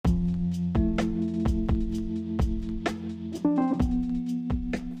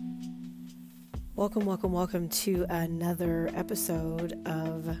Welcome to another episode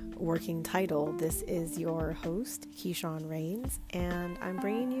of Working Title. This is your host, Keyshawn Rains, and I'm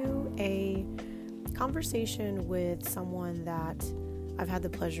bringing you a conversation with someone that I've had the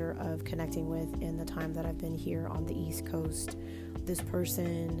pleasure of connecting with in the time that I've been here on the East Coast. This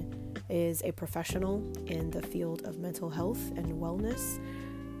person is a professional in the field of mental health and wellness.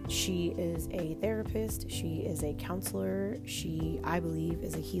 She is a therapist, she is a counselor, she, I believe,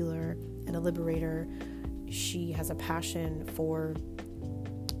 is a healer and a liberator. She has a passion for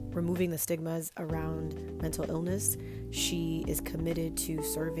removing the stigmas around mental illness. She is committed to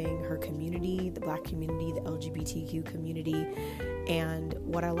serving her community, the Black community, the LGBTQ community. And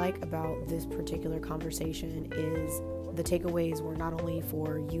what I like about this particular conversation is the takeaways were not only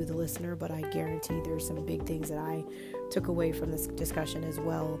for you, the listener, but I guarantee there's some big things that I took away from this discussion as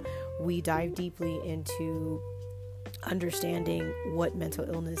well. We dive deeply into understanding what mental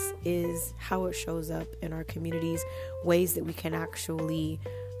illness is, how it shows up in our communities, ways that we can actually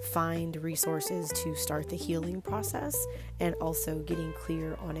find resources to start the healing process, and also getting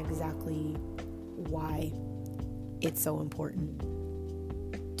clear on exactly why it's so important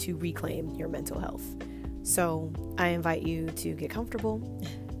to reclaim your mental health. So I invite you to get comfortable,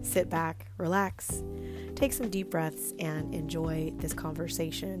 sit back, relax, take some deep breaths, and enjoy this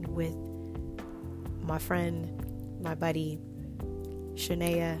conversation with my friend, my buddy,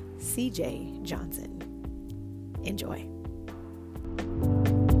 Shania CJ Johnson. Enjoy.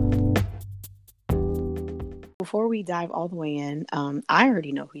 Before we dive all the way in, I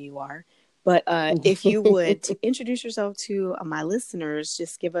already know who you are, but if you would introduce yourself to my listeners,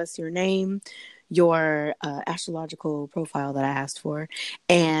 just give us your name, your astrological profile that I asked for,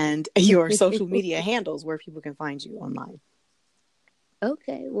 and your social media handles where people can find you online.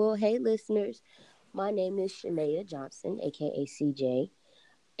 Okay. Well, hey, listeners. My name is Shania Johnson, a.k.a. CJ,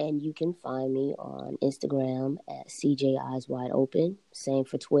 and you can find me on Instagram at CJ Eyes Wide Open. Same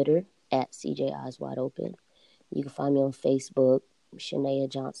for Twitter, at CJ Eyes Wide Open. You can find me on Facebook, Shania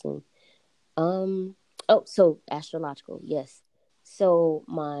Johnson. So astrological, yes. So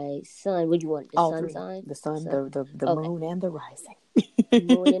my sun, what do you want? The All sun three. sign? The sun, the Okay. moon, and the rising.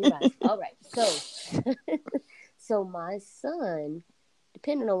 Moon and rising. All right. So my sun,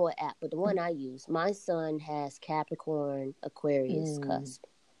 depending on what app, but the one I use, my sun has Capricorn Aquarius cusp.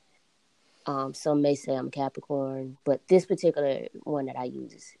 Some may say I'm Capricorn, but this particular one that I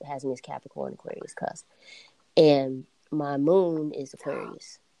use has me as Capricorn Aquarius cusp. And my moon is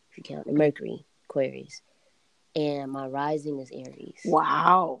Aquarius, if you count the Mercury, Aquarius. And my rising is Aries.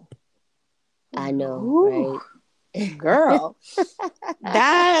 Wow. I know, Ooh, right? girl.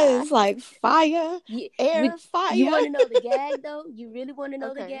 That is like fire, fire. You want to know the gag, though? You really want to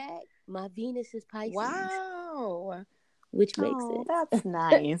know the Okay. gag? My Venus is Pisces. Wow. Which makes sense. That's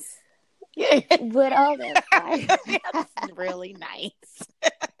nice. With all that fire. That's really nice.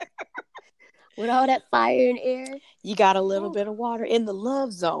 With all that fire and air. You got a little bit of water in the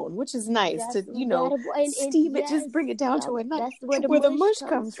love zone, which is nice to, steam it, just bring it down to a night where the mush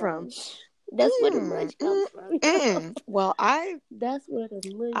comes from. That's where the mush comes from. Well, that's where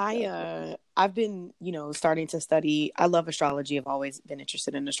the mush comes from. I've been, starting to study. I love astrology. I've always been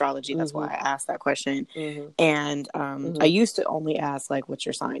interested in astrology. That's why I asked that question. And I used to only ask, like, what's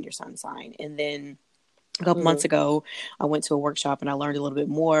your sign, your sun sign? And then a couple months ago, I went to a workshop and I learned a little bit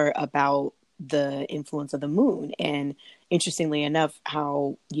more about the influence of the moon. And interestingly enough,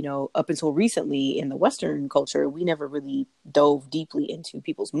 how, up until recently in the Western culture, we never really dove deeply into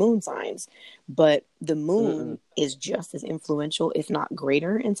people's moon signs, but the moon is just as influential, if not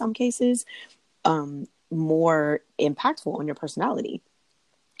greater in some cases, more impactful on your personality.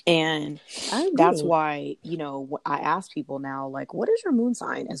 And that's why, I ask people now, like, what is your moon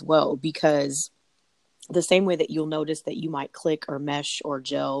sign as well? Because the same way that you'll notice that you might click or mesh or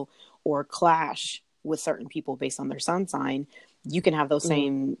gel or clash with certain people based on their sun sign, you can have those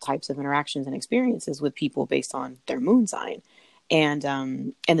same types of interactions and experiences with people based on their moon sign. And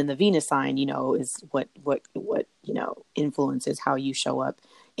then the Venus sign, is what influences how you show up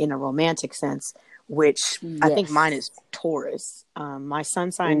in a romantic sense, which I think mine is Taurus. My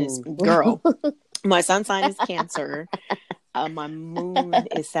sun sign is my sun sign is Cancer. My moon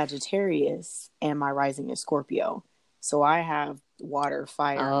is Sagittarius and my rising is Scorpio. So I have water,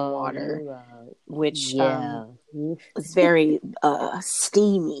 fire, and water, which is very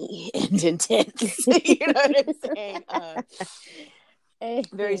steamy and intense. You know what I'm saying?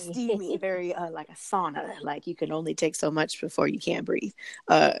 Very steamy, very like a sauna. Like you can only take so much before you can't breathe.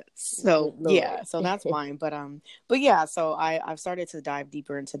 So that's mine. But yeah, so I've started to dive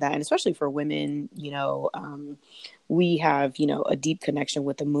deeper into that, and especially for women, we have a deep connection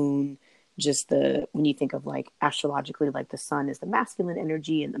with the moon just when you think of like astrologically, like the sun is the masculine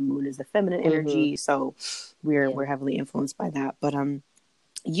energy and the moon is the feminine energy. So we're heavily influenced by that. But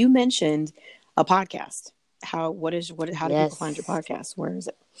you mentioned a podcast. How do people find your podcast? Where is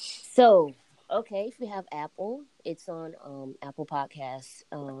it? So, okay, if you have Apple, it's on Apple Podcasts.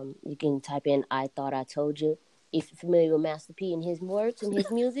 You can type in "I Thought I Told You." If you're familiar with Master P and his works and his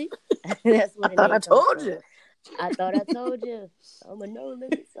music, that's what I thought I told you. I thought I told you. I'm a no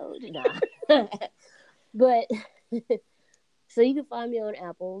limit soldier. Nah. But so you can find me on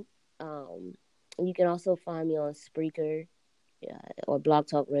Apple. You can also find me on Spreaker or Blog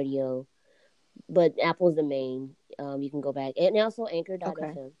Talk Radio. But Apple's the main. You can go back. And also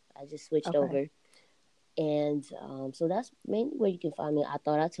Anchor.fm. I just switched over. And so that's mainly where you can find me. I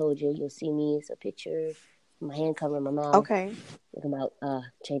Thought I Told You. You'll see me. It's a picture, my hand covering my mouth. Okay. Look, I'm out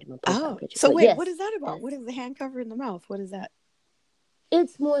changing my profile picture. So wait, what is that about? What is the hand covering the mouth? What is that?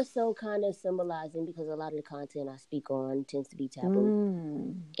 It's more so kind of symbolizing, because a lot of the content I speak on tends to be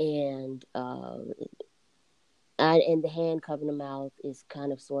taboo. And and the hand covering the mouth is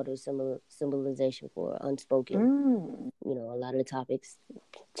kind of sort of symbolization for unspoken. You know, a lot of the topics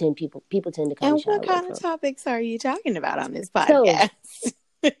people tend to kind of shy away from. And what kind of topics are you talking about on this podcast?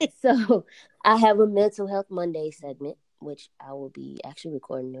 So I have a Mental Health Monday segment, which I will be actually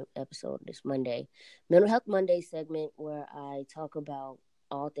recording an episode this Monday. Mental Health Monday segment where I talk about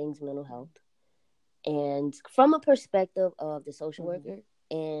all things mental health, and from a perspective of the social worker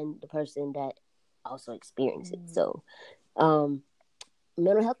and the person that also experiences it. So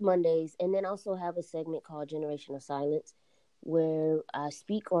Mental Health Mondays, and then also have a segment called Generational Silence, where I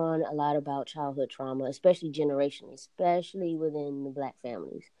speak on a lot about childhood trauma, especially generationally, especially within the Black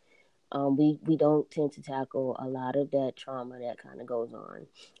families. We don't tend to tackle a lot of that trauma that kind of goes on,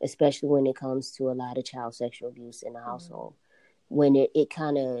 especially when it comes to a lot of child sexual abuse in the household, when it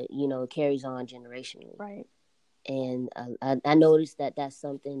kind of, carries on generationally. Right. And I noticed that that's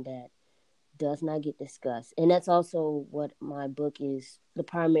something that does not get discussed. And that's also what my book is, the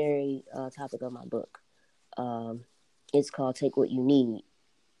primary topic of my book. It's called Take What You Need,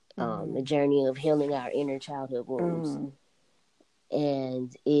 the journey of healing our inner childhood wounds.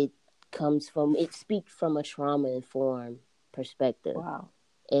 And it speaks from a trauma-informed perspective. Wow.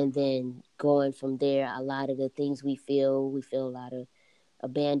 And then going from there, a lot of the things we feel a lot of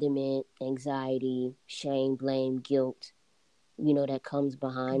abandonment, anxiety, shame, blame, guilt, that comes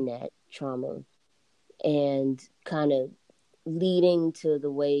behind that trauma, and kind of leading to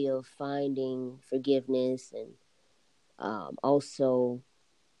the way of finding forgiveness, and also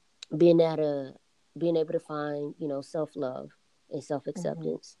being able to find, self-love and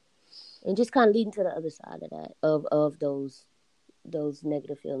self-acceptance, and just kind of leading to the other side of that, of those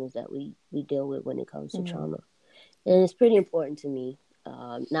negative feelings that we deal with when it comes to trauma. And it's pretty important to me.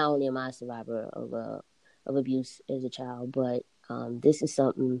 Not only am I a survivor of abuse as a child, but this is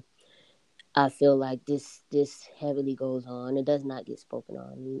something I feel like this heavily goes on. It does not get spoken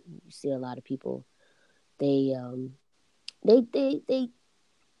on. You see a lot of people, they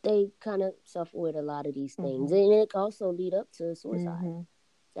kind of suffer with a lot of these things, and it can also lead up to suicide.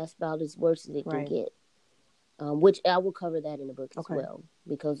 That's about as worse as it can get. Which I will cover that in the book as well,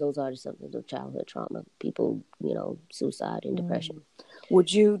 because those are the symptoms of childhood trauma. People, suicide and depression.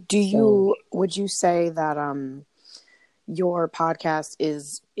 Would you say that your podcast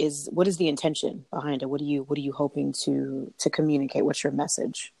is what is the intention behind it? What are you hoping to communicate? What's your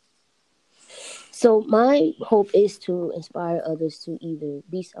message? So my hope is to inspire others to either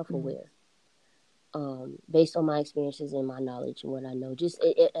be self-aware, based on my experiences and my knowledge and what I know. Just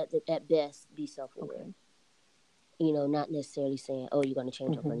at best, be self-aware. Not necessarily saying, "Oh, you're going to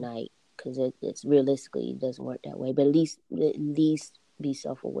change overnight," because it's realistically it doesn't work that way. But at least be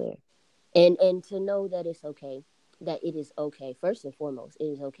self-aware, and to know that it's okay. That it is okay. First and foremost, it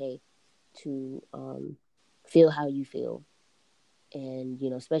is okay to feel how you feel, and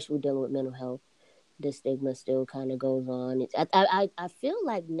especially dealing with mental health, the stigma still kind of goes on. I feel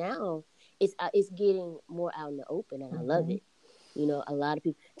like now it's getting more out in the open, and I love it. A lot of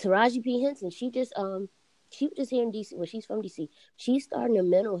people. Taraji P. Henson, she was just here in DC. Well, she's from DC. She's starting a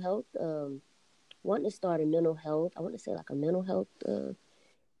mental health. Wanting to start a mental health. I want to say like a mental health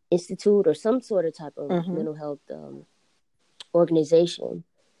institute or some sort of type of mental health organization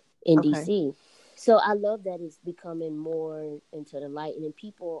in DC. So I love that it's becoming more into the light, and then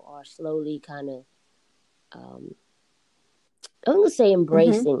people are slowly kind of, I'm going to say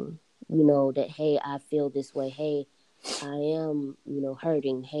embracing, that, hey, I feel this way. Hey, I am,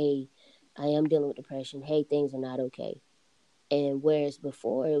 hurting. Hey, I am dealing with depression. Hey, things are not okay. And whereas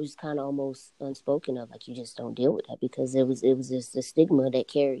before it was kind of almost unspoken of, like, you just don't deal with that because it was just the stigma that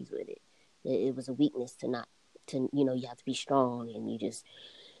carries with it. it was a weakness to not to you have to be strong, and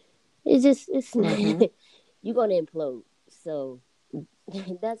it's not you're gonna implode. So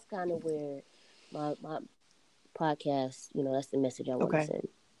that's kind of where my podcast, that's the message I want to Okay. send.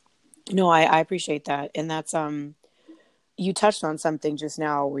 No, I appreciate that. And that's, you touched on something just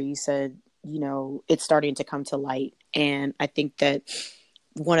now where you said, it's starting to come to light. And I think that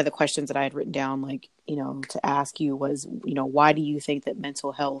one of the questions that I had written down, like, to ask you was, why do you think that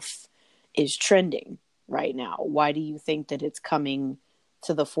mental health is trending right now? Why do you think that it's coming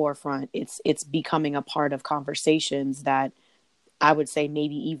to the forefront? It's becoming a part of conversations that I would say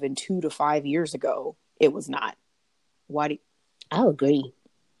maybe even 2 to 5 years ago, it was not. Why do I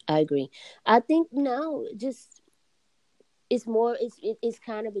agree. I think now just it's more it's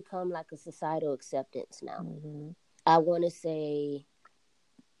kind of become like a societal acceptance now. I want to say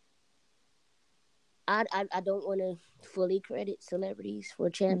I don't want to fully credit celebrities for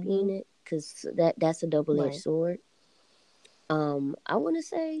championing it, because that's a double-edged sword. I want to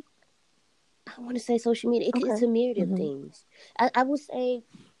say social media. It's a myriad of things. I would say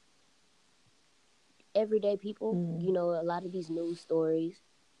everyday people. A lot of these news stories.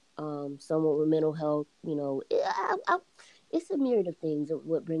 Someone with mental health. It's a myriad of things of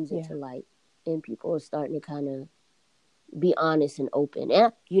what brings it to light, and people are starting to kind of be honest and open.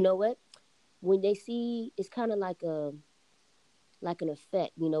 And you know what? When they see, it's kind of like an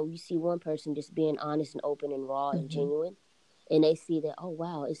effect. You see one person just being honest and open and raw and genuine, and they see that, oh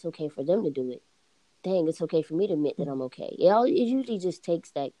wow, it's okay for them to do it. Dang, it's okay for me to admit that I'm okay. It usually just takes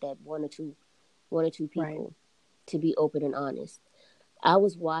that one or two people to be open and honest. I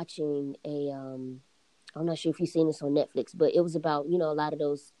was watching I'm not sure if you've seen this on Netflix, but it was about, a lot of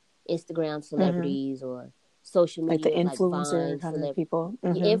those Instagram celebrities or social media, like the influencer Vine kind of people.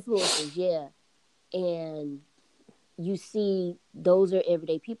 influencers, yeah. And you see those are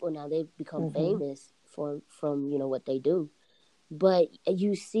everyday people now. They've become famous from what they do. But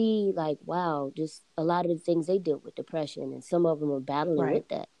you see, like, wow, just a lot of the things they deal with, depression, and some of them are battling with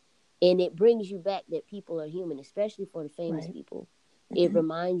that. And it brings you back that people are human, especially for the famous people. It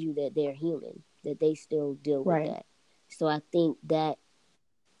reminds you that they're human, that they still deal with that. So I think that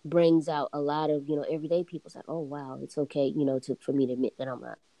brings out a lot of, everyday people. It's like, oh, wow, it's okay, for me to admit that I'm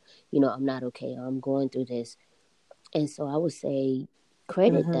not, I'm not okay. I'm going through this. And so I would say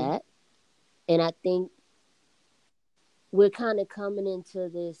credit that. And I think we're kind of coming into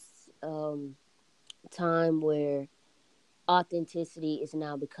this time where authenticity is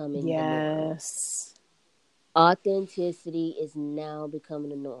now becoming the norm. Authenticity is now becoming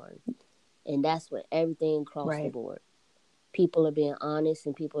the norm. And that's what everything across the board. People are being honest,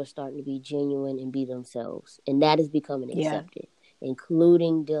 and people are starting to be genuine and be themselves. And that is becoming accepted,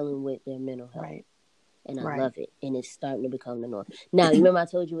 including dealing with their mental health. And I love it. And it's starting to become the norm. Now, you remember I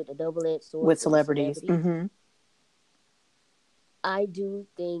told you with the double-edged sword with celebrities. I do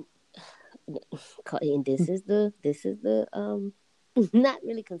think, and this is the not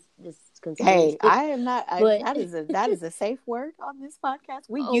really conspiracy. Hey, I am not. That is a safe word on this podcast.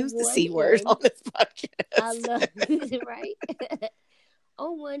 We use the C word on this podcast. I love it, right?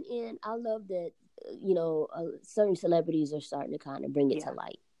 On one end, I love that certain celebrities are starting to kind of bring it to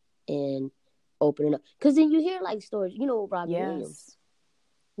light and open it up. Because then you hear like stories, Robin Williams,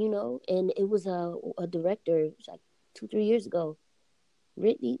 and it was a director like 2-3 years ago.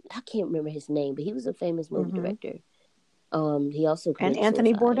 Ridley, I can't remember his name, but he was a famous movie director. He also and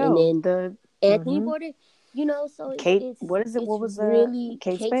Anthony suicide. Bourdain, and then Anthony Bourdain, so Kate. it's what is it? What was really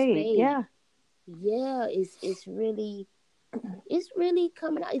Kate Spade? Yeah, it's really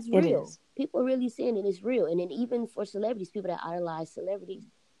coming out. It's real. People are really seeing it. It's real. And then even for celebrities, people that idolize celebrities,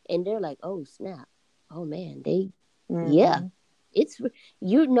 and they're like, oh snap, oh man, it's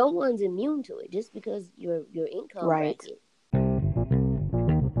no one's immune to it just because your income bracket.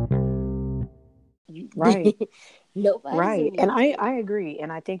 Nobody's and I agree,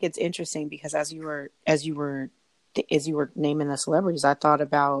 and I think it's interesting because as you were naming the celebrities, I thought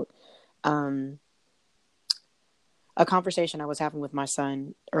about a conversation I was having with my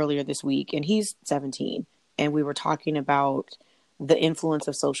son earlier this week, and he's 17, and we were talking about the influence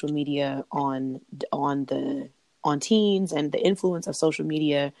of social media on teens and the influence of social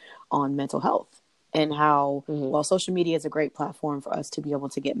media on mental health. And how, while social media is a great platform for us to be able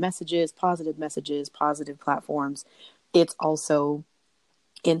to get messages, positive platforms, it's also,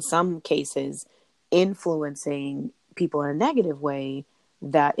 in some cases, influencing people in a negative way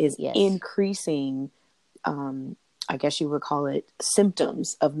that is increasing, I guess you would call it,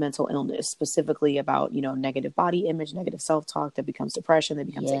 symptoms of mental illness, specifically about, negative body image, negative self-talk that becomes depression, that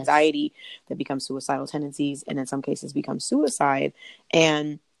becomes anxiety, that becomes suicidal tendencies, and in some cases becomes suicide.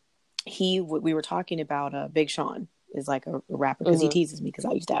 And we were talking about Big Sean is like a rapper because he Mm-hmm. teases me because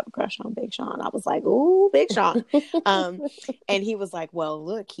I used to have a crush on Big Sean. I was like, ooh, Big Sean. And he was like, well,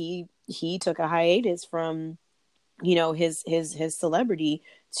 look, he took a hiatus from, you know, his celebrity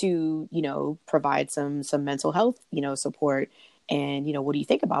to, you know, provide some mental health, you know, support. And, you know, what do you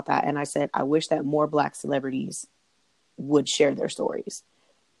think about that? And I said, I wish that more Black celebrities would share their stories.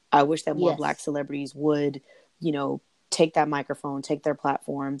 I wish that more Black Yes. celebrities would, you know, take that microphone, take their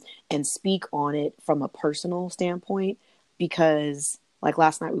platform, and speak on it from a personal standpoint. Because, like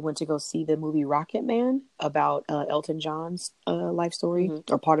last night, we went to go see the movie Rocket Man about Elton John's life story,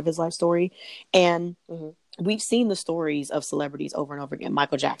 Mm-hmm. or part of his life story. And Mm-hmm. we've seen the stories of celebrities over and over again.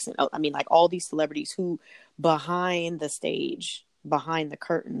 Michael Jackson. I mean, like all these celebrities who behind the stage, behind the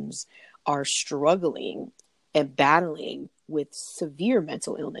curtains, are struggling and battling with severe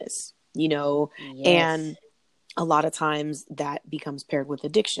mental illness, you know, Yes. and a lot of times that becomes paired with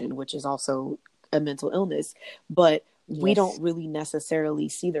addiction, which is also a mental illness, but we Yes. don't really necessarily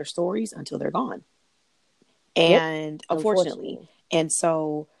see their stories until they're gone. Yep. And unfortunately, Unfortunately. and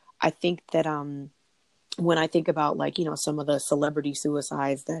so I think that, when I think about, like, you know, some of the celebrity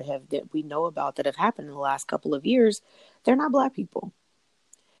suicides that we know about that have happened in the last couple of years, they're not Black people.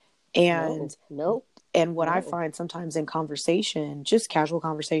 No. And No. what I No. find sometimes in conversation, just casual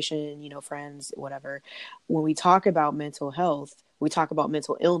conversation, you know, friends, whatever, when we talk about mental health, we talk about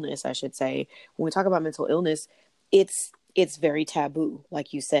mental illness, I should say. When we talk about mental illness, it's very taboo,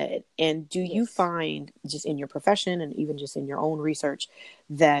 like you said. And do you Yes. find, just in your profession and even just in your own research,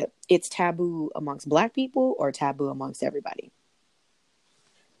 that it's taboo amongst Black people or taboo amongst everybody?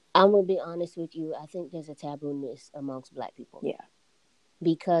 I'm gonna be honest with you. I think there's a tabooness amongst Black people Yeah.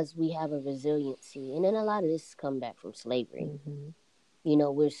 because we have a resiliency, and then a lot of this come back from slavery. Mm-hmm. You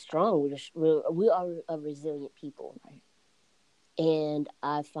know, we're strong. We are a resilient people, Right. and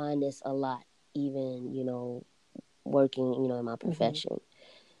I find this a lot. Even working, in my Mm-hmm. profession,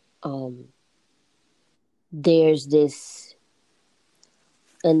 there's this,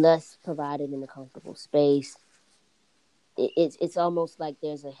 unless provided in a comfortable space, it's almost like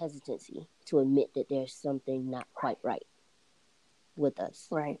there's a hesitancy to admit that there's something not quite right with us,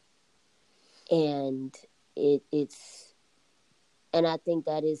 Right. and it's and I think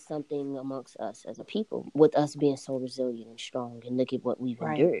that is something amongst us as a people, with us being so resilient and strong, and look at what we've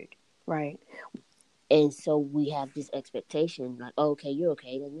Right. endured. Right. And so we have this expectation, like, oh, okay, you're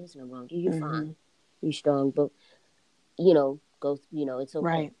okay, there's nothing wrong, you're Mm-hmm. fine, you're strong, but it's okay,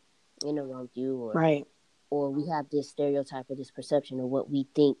 Right. ain't nothing wrong with you, Right. or we have this stereotype or this perception of what we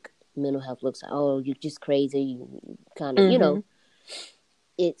think mental health looks like. Oh, you're just crazy, you kind of, Mm-hmm.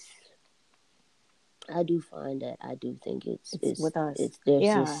 it's. I do find that, I do think It's with us. it's there's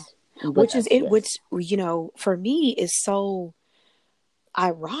Yeah. this with Which is us, it, which, yes. you know, for me is so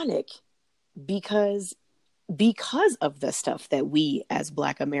ironic because of the stuff that we as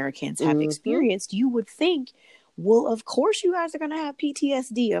Black Americans have Mm-hmm. experienced, you would think, well, of course you guys are going to have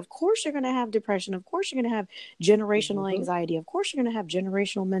PTSD. Of course you're going to have depression. Of course you're going to have generational Mm-hmm. anxiety. Of course you're going to have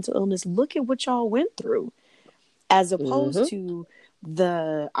generational mental illness. Look at what y'all went through. As opposed Mm-hmm. to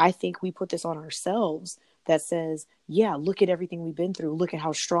I think we put this on ourselves that says, yeah, look at everything we've been through. Look at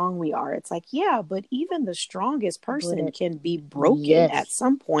how strong we are. It's like, yeah, but even the strongest But person can be broken at yes,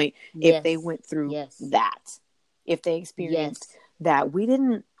 some point if they yes, went through yes, that, if they experienced yes. that. We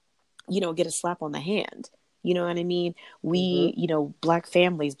didn't, get a slap on the hand. You know what I mean? Mm-hmm. We, Black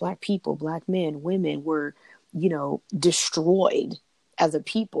families, Black people, Black men, women were, destroyed as a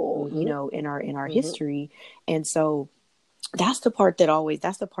people, Mm-hmm. in our Mm-hmm. history. And so that's the part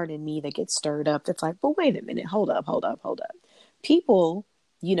in me that gets stirred up. That's like, but wait a minute, hold up. People,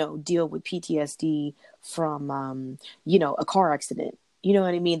 deal with PTSD from, a car accident. You know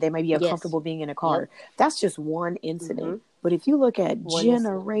what I mean? They may be Yes. uncomfortable being in a Yep. car. That's just one Mm-hmm. incident. But if you look at One incident.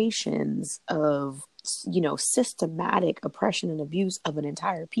 generations of, systematic oppression and abuse of an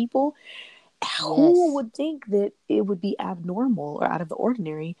entire people, who Yes. would think that it would be abnormal or out of the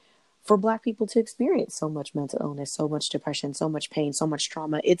ordinary for Black people to experience so much mental illness, so much depression, so much pain, so much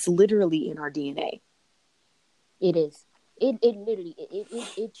trauma? It's literally in our DNA. It is. It literally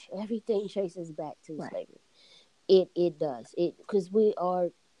everything traces back to Right. slavery. It does. It Because we're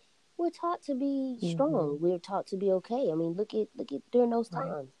taught to be Mm-hmm. strong. We're taught to be okay. I mean, look at during those Right.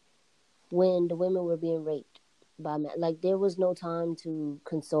 times when the women were being raped by men. Like, there was no time to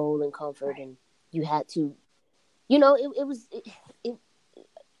console and comfort, Right. and you had to, it was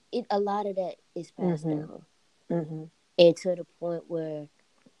a lot of that is passed Mm-hmm. down, Mm-hmm. and to the point where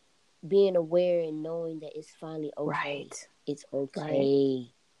being aware and knowing that it's finally okay. Right. It's Right.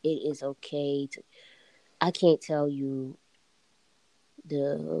 okay. It is okay to. I can't tell you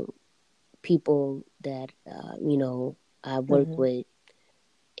the people that, I work with,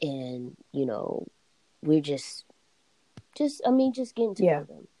 and, we're just getting to know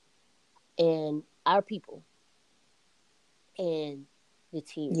them, and our people, and the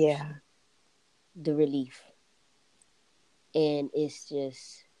tears, the relief, and it's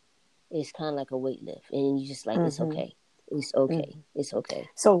kind of like a weight lift, and you just like, it's okay, it's okay.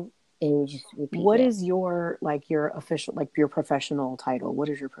 So, and you just repeat what that. is your official, your professional title? What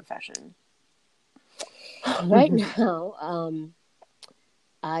is your profession? Right now,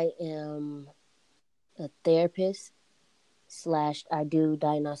 I am a therapist / I do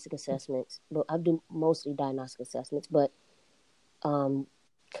diagnostic assessments, but I do mostly diagnostic assessments, but kind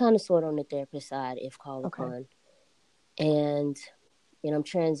of sort of on the therapist side if called upon. And I'm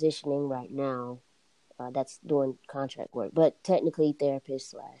transitioning right now. That's doing contract work, but technically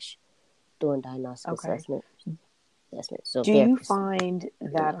therapist / doing diagnostic assessment. So do you find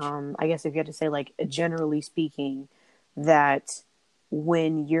that, I guess if you had to say, like, generally speaking, that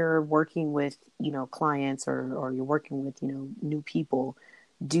when you're working with, clients, or you're working with, new people,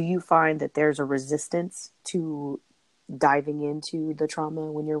 do you find that there's a resistance to diving into the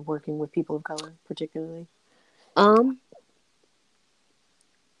trauma when you're working with people of color, particularly?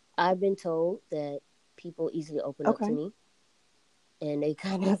 I've been told that people easily open up to me, and they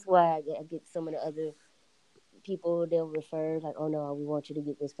kind of, that's why I get some of the other people, they'll refer, like, oh no, we want you to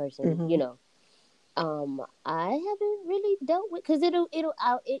get this person, I haven't really dealt with, because it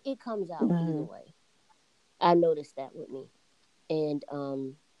comes out either way. I noticed that with me, and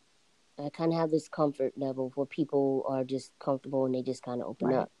I kind of have this comfort level where people are just comfortable and they just kind of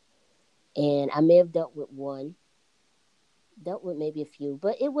open up, and I may have dealt with maybe a few,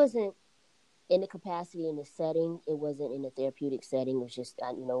 but it wasn't in the capacity, in the setting. It wasn't in a therapeutic setting. It was just,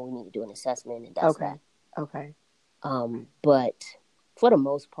 we need to do an assessment, and that's that. But for the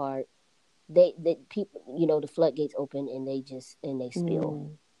most part, they people, the floodgates open, and they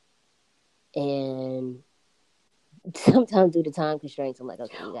spill. And sometimes due to time constraints, I'm like,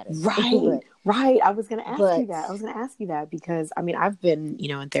 okay, you gotta. Right. I was gonna ask you that because I've been,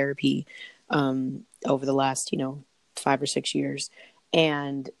 in therapy, over the last, 5 or 6 years,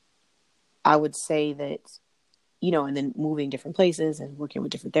 and I would say that, and then moving different places and working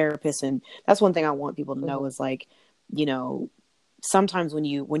with different therapists, and that's one thing I want people to know is, like, sometimes when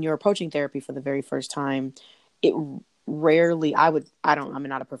you're approaching therapy for the very first time, it rarely, I'm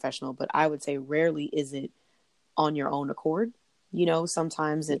not a professional, but I would say rarely is it on your own accord.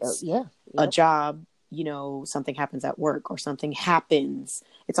 Sometimes it's a job, something happens at work, or something happens.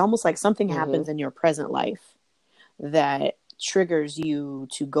 It's almost like something happens in your present life that triggers you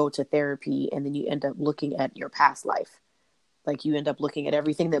to go to therapy, and then you end up looking at your past life. Like, you end up looking at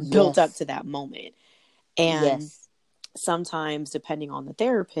everything that built up to that moment. And sometimes, depending on the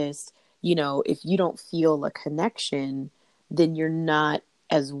therapist, if you don't feel a connection, then you're not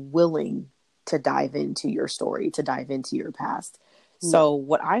as willing to dive into your story, to dive into your past. So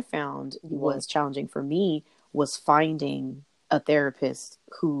what I found was challenging for me was finding a therapist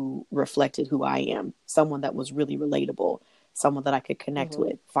who reflected who I am, someone that was really relatable, someone that I could connect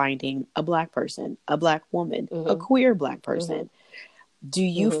with, finding a Black person, a Black woman, a queer Black person. Do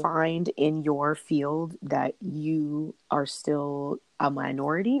you find in your field that you are still a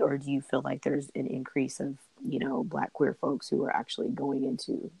minority, or do you feel like there's an increase of, Black queer folks who are actually going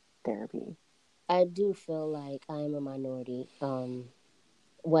into therapy? I do feel like I am a minority.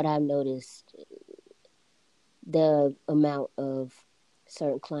 What I've noticed, the amount of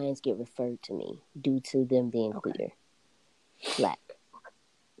certain clients get referred to me due to them being queer, Black.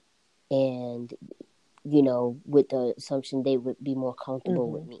 And, with the assumption they would be more comfortable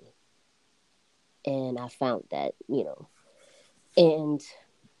with me. And I found that, and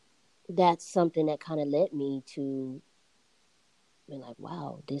that's something that kind of led me to be like,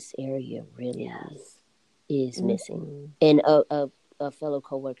 wow, this area really is missing. And a fellow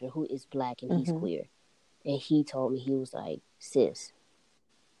coworker who is Black and he's queer, and he told me, he was like, sis,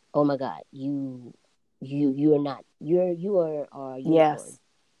 oh my God, you are not, you are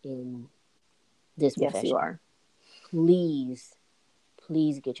in this profession. Yes, you are.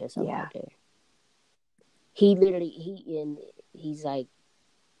 Please get yourself out there. He literally, he's like,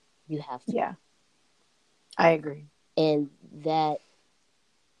 you have to. Yeah, I agree. And that,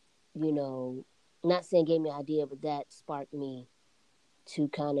 not saying gave me an idea, but that sparked me to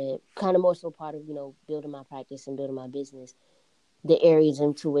kind of more so part of, building my practice and building my business, the areas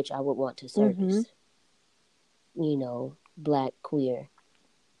into which I would want to service, Black, queer,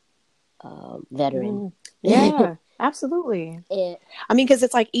 veteran. Yeah, absolutely. And, because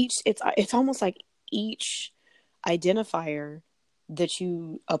it's like it's almost like each identifier that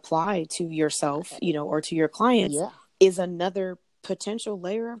you apply to yourself, or to your clients Yeah. is another potential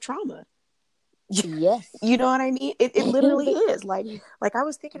layer of trauma. Yes. You know what I mean? It literally is. Like I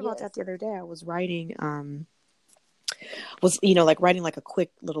was thinking about Yes. that the other day. I was writing, writing like a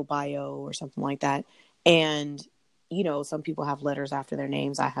quick little bio or something like that. And, some people have letters after their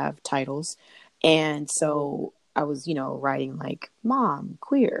names. I have titles. And so I was, writing like mom,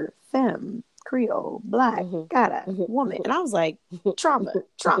 queer, femme, Creole, Black, gotta, woman. And I was like, trauma.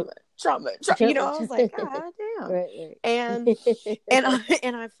 I was like, God damn. Right. And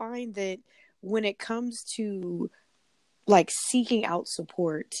I find that when it comes to like seeking out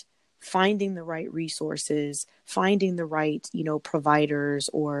support, finding the right resources, finding the right, providers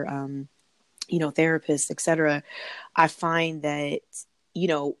or, therapists, etc., I find that,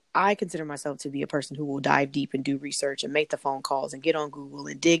 I consider myself to be a person who will dive deep and do research and make the phone calls and get on Google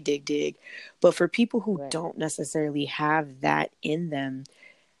and dig. But for people who don't necessarily have that in them,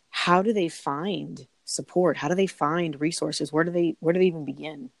 how do they find support? How do they find resources? Where do they even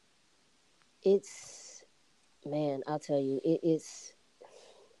begin? I'll tell you, it's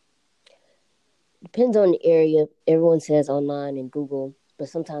depends on the area. Everyone says online and Google, but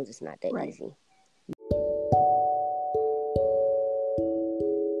sometimes it's not that easy.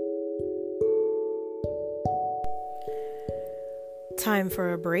 Time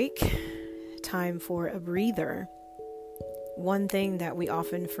for a break. Time for a breather. One thing that we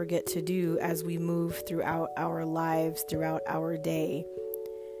often forget to do as we move throughout our lives, throughout our day,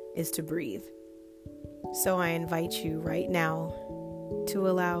 is to breathe. So I invite you right now to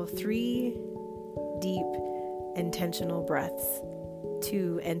allow 3 deep, intentional breaths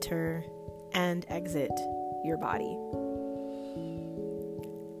to enter and exit your body.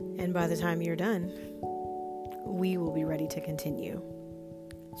 And by the time you're done, we will be ready to continue.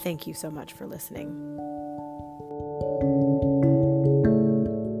 Thank you so much for listening.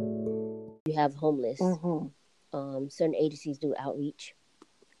 You have homeless. Certain agencies do outreach.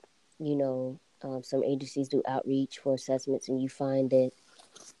 Some agencies do outreach for assessments, and you find that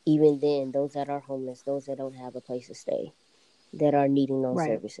even then, those that are homeless, those that don't have a place to stay, that are needing those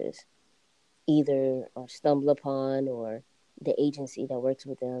services, either are stumble upon or the agency that works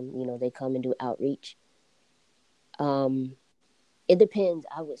with them, they come and do outreach. It depends.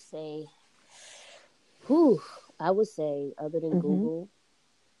 I would say, other than Google,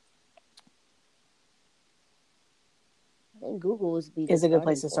 I think Google is a good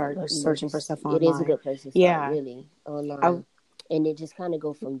place to start searching for stuff online. It is a good place to start, really, online. And then just kind of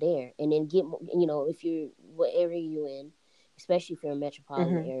go from there. And then get, if you're, what area you're in, especially if you're in a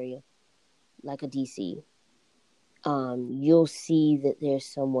metropolitan area, like a DC, you'll see that there's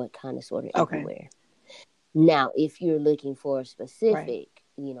somewhat kind of sort of everywhere. Now, if you're looking for a specific,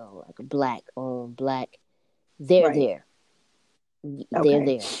 like a black, they're there. They're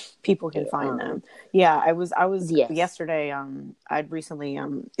there. People can find them. Yeah, I was yesterday. I'd recently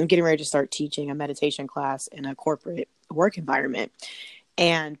I'm getting ready to start teaching a meditation class in a corporate work environment,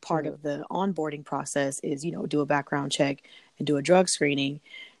 and part of the onboarding process is do a background check and do a drug screening.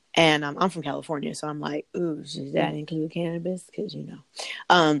 And I'm from California, so I'm like, ooh, does that include cannabis? Because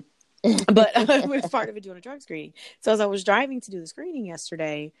but it's part of it doing a drug screening. So as I was driving to do the screening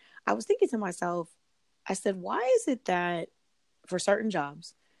yesterday, I was thinking to myself, I said, why is it that for certain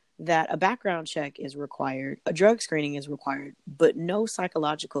jobs that a background check is required, a drug screening is required, but no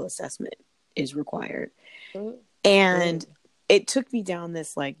psychological assessment is required? And it took me down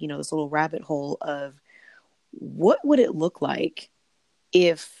this this little rabbit hole of what would it look like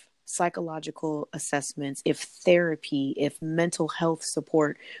if psychological assessments, if therapy, if mental health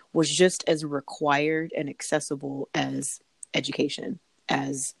support was just as required and accessible as education,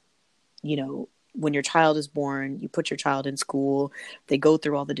 as, when your child is born, you put your child in school, they go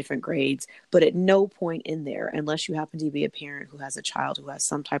through all the different grades, but at no point in there, unless you happen to be a parent who has a child who has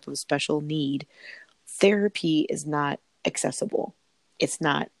some type of special need, therapy is not accessible. It's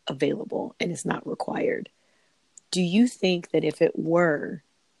not available and it's not required. Do you think that if it were,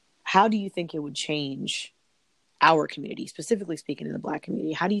 how do you think it would change our community, specifically speaking in the Black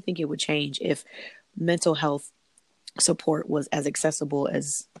community? How do you think it would change if mental health support was as accessible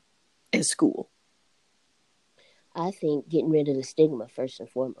as school? I think getting rid of the stigma first and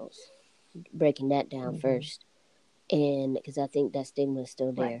foremost, breaking that down first, and because I think that stigma is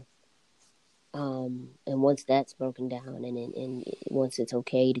still there. And once that's broken down, and once it's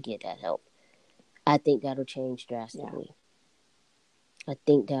okay to get that help, I think that'll change drastically. I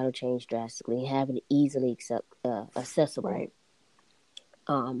think that'll change drastically. Having it easily accessible,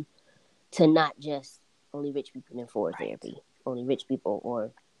 to not just only rich people can afford therapy, only rich people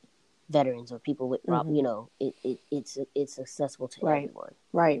or veterans or people with it's accessible to Right. everyone.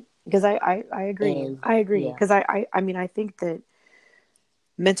 Right. Because I agree. And I agree. yeah. Because I mean, I think that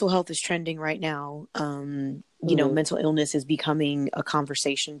mental health is trending right now. Mental illness is becoming a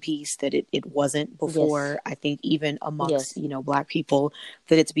conversation piece that it wasn't before. Yes. I think even amongst, Yes. Black people,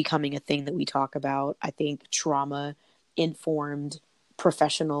 that it's becoming a thing that we talk about. I think trauma informed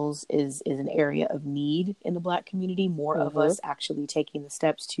professionals is an area of need in the Black community. More of us actually taking the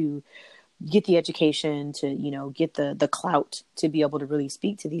steps to get the education, to, get the clout to be able to really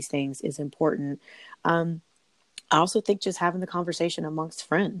speak to these things is important. I also think just having the conversation amongst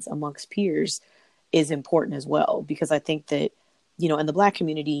friends, amongst peers is important as well, because I think that, in the Black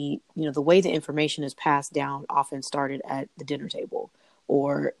community, the way the information is passed down often started at the dinner table,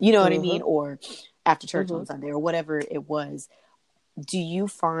 or, you know what I mean? Or after church on Sunday, or whatever it was. Do you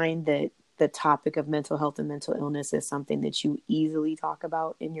find that the topic of mental health and mental illness is something that you easily talk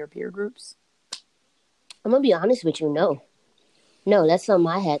about in your peer groups? I'm going to be honest with you. No, that's something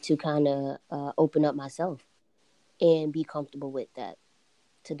I had to kind of open up myself and be comfortable with that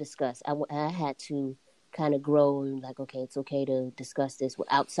to discuss. I had to kind of grow and like, okay, it's okay to discuss this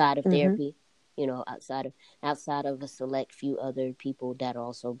outside of therapy, outside of a select few other people that are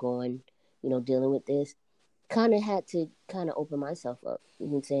also going, dealing with this. Kind of had to kind of open myself up,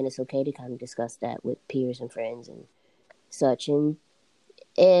 even saying it's okay to kind of discuss that with peers and friends and such.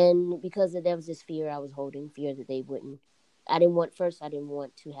 And because there was this fear I was holding, fear that they wouldn't. I didn't want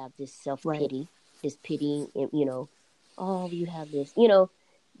to have this self-pity, this pity, oh, you have this,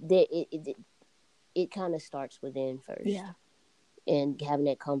 it kind of starts within first. Yeah. And having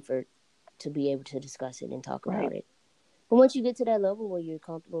that comfort to be able to discuss it and talk about it. But once you get to that level where you're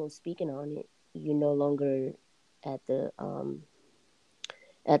comfortable speaking on it, you're no longer at the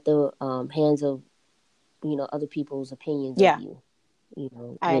hands of, other people's opinions of you.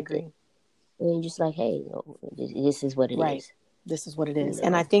 I agree. It. And you're just like, hey, this is what it is. This is what it is.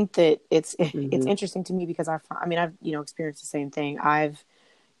 And I think that it's interesting to me because I've experienced the same thing. I've,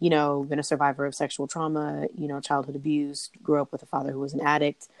 been a survivor of sexual trauma, childhood abuse, grew up with a father who was an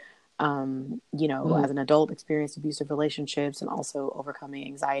addict, as an adult, experienced abusive relationships and also overcoming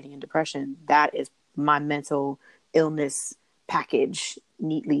anxiety and depression. That is my mental illness package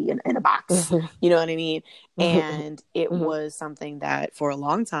neatly in a box. You know what I mean? And it was something that for a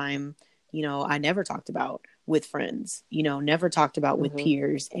long time, I never talked about with friends, never talked about with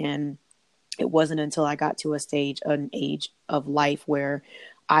peers. And it wasn't until I got to an age of life where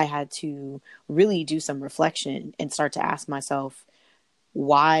I had to really do some reflection and start to ask myself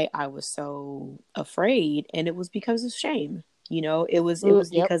why I was so afraid. And it was because of shame. It was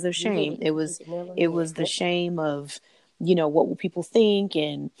because of shame. It was the shame of, what will people think?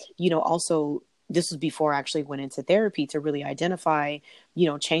 And, also this was before I actually went into therapy to really identify,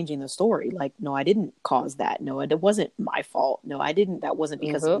 changing the story. Like, no, I didn't cause that. No, it wasn't my fault. No, I didn't. That wasn't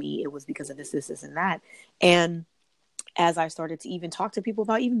because of me. It was because of this, and that. And as I started to even talk to people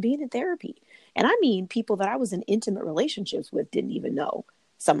about even being in therapy, and I mean, people that I was in intimate relationships with didn't even know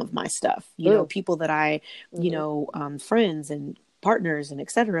some of my stuff, people that I, friends and partners and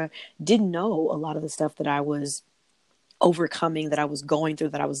etc. didn't know a lot of the stuff that I was overcoming, that I was going through,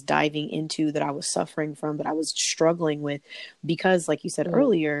 that I was diving into, that I was suffering from, that I was struggling with, because like you said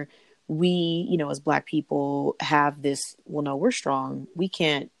earlier, we, as Black people have this, well, no, we're strong.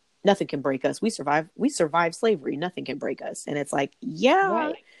 Nothing can break us. We survived slavery. Nothing can break us. And it's like,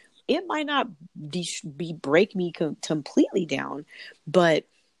 it might not be break me completely down. But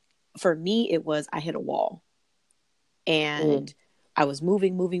for me, it was, I hit a wall and I was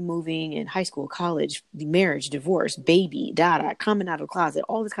moving in high school, college, marriage, divorce, baby, coming out of the closet,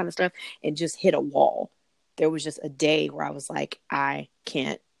 all this kind of stuff, and just hit a wall. There was just a day where I was like, I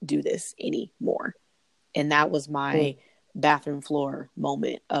can't do this anymore. And that was my bathroom floor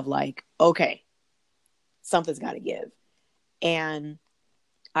moment of like, okay, something's got to give. And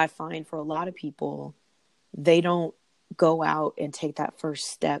I find for a lot of people, they don't go out and take that first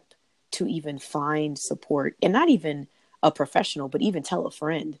step to even find support, and not even a professional, but even tell a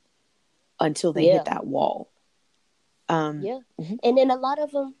friend until they hit that wall. And then a lot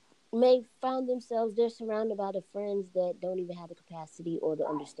of them may find themselves, they're surrounded by the friends that don't even have the capacity or the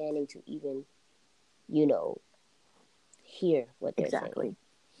understanding to even, hear what they're saying.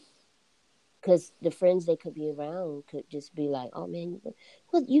 Because the friends they could be around could just be like, oh man,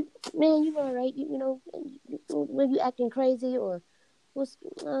 you all right? Were you acting crazy, or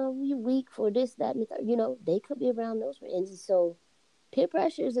you weak for this, that, and the third? They could be around those friends. And so peer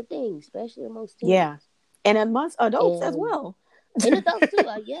pressure is a thing, especially amongst teens. Yeah, and amongst adults as well. And adults too.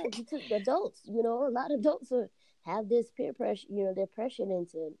 You took adults. A lot of adults have this peer pressure. They're pressured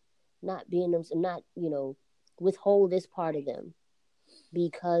into not being them, not, withhold this part of them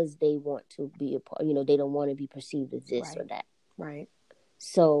because they want to be a part, they don't want to be perceived as this or that. Right.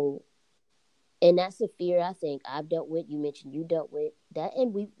 So, and that's a fear I think I've dealt with. You mentioned you dealt with that,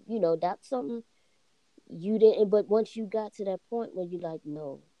 and we, that's something you didn't. But once you got to that point where you're like,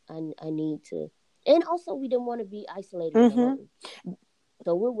 no, I need to, and also we didn't want to be isolated and alone.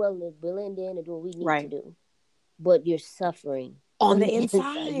 So we're willing to blend in and do what we need to do, but you're suffering on the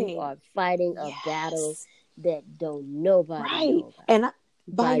inside. You are fighting a battle that don't nobody know about. And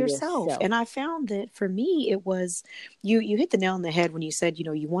by yourself. And I found that for me, it was, you hit the nail on the head when you said,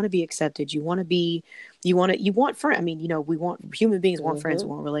 you want to be accepted. You want friends. I mean, human beings want friends, we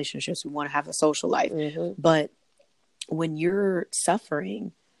want relationships, we want to have a social life. But when you're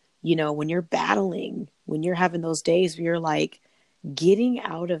suffering, when you're battling, when you're having those days where you're like, getting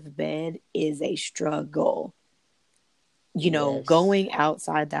out of bed is a struggle. Going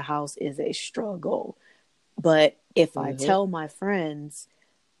outside the house is a struggle. But if I tell my friends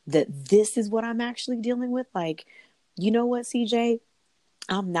that this is what I'm actually dealing with, like, you know what, CJ,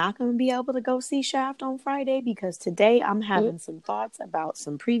 I'm not going to be able to go see Shaft on Friday because today I'm having some thoughts about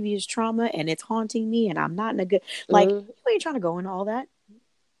some previous trauma and it's haunting me and I'm not in a good, like, you ain't trying to go into all that.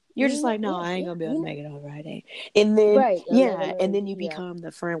 You're just like, no, I ain't going to be able to make it on Friday. And then, and then you become the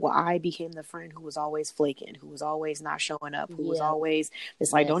friend. Well, I became the friend who was always flaking, who was always not showing up, who was always,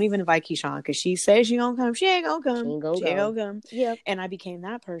 it's like, don't even invite Keyshawn because she says she going to come. She ain't going to come. She ain't going to come. Yep. And I became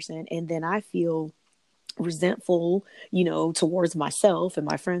that person. And then I feel resentful, towards myself, and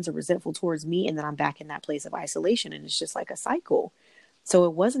my friends are resentful towards me. And then I'm back in that place of isolation. And it's just like a cycle. So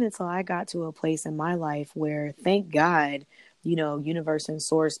it wasn't until I got to a place in my life where, thank God, universe and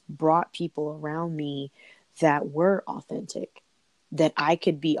source brought people around me that were authentic, that I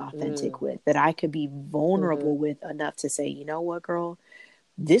could be authentic with, that I could be vulnerable with enough to say, you know what, girl,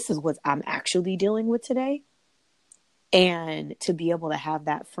 this is what I'm actually dealing with today. And to be able to have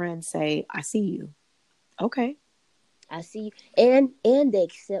that friend say, I see you. Okay. I see you. And they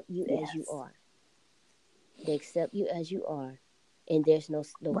accept you as you are. They accept you as you are. And there's no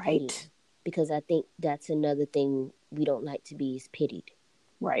pain. Because I think that's another thing we don't like to be is pitied.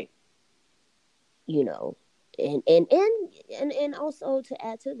 Right. And also to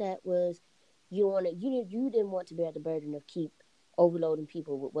add to that was you didn't want to bear the burden of keep overloading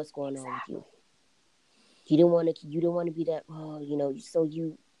people with what's going on with you. You didn't want to be that, so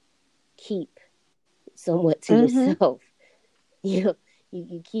you keep somewhat to yourself.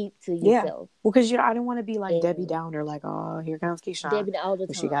 You keep to yourself. Well, because I don't want to be like Debbie Downer, like, oh, here comes Keyshawn. Debbie all the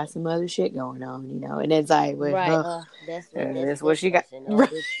time. She got some other shit going on, and it's like, well, that's what she got.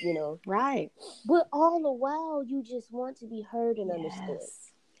 This, Right. But all the while, you just want to be heard and understood.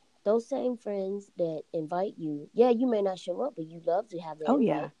 Those same friends that invite you, you may not show up, but you love to have that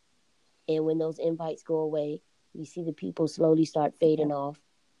invite. And when those invites go away, you see the people slowly start fading off.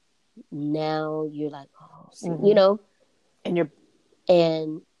 Now you're like,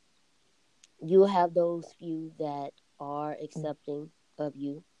 and you'll have those few that are accepting of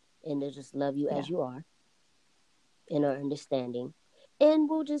you and they just love you as you are and are understanding. And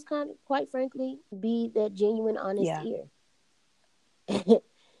will just kind of, quite frankly, be that genuine, honest ear.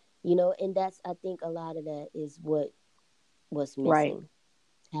 And that's, I think a lot of that is what's missing. Right.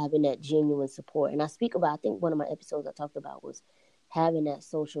 Having that genuine support. And I think one of my episodes I talked about was having that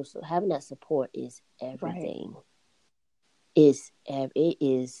support is everything. Right. It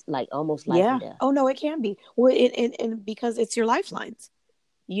is like almost life and death. Oh no, it can be. Well, and because it's your lifelines.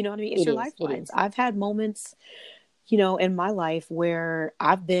 You know what I mean? It's your lifelines. I've had moments, in my life where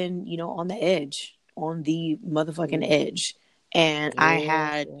I've been, on the edge, on the motherfucking edge, and I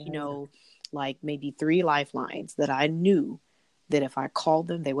had, like maybe 3 lifelines that I knew that if I called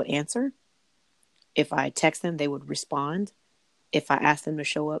them, they would answer. If I text them, they would respond. If I asked them to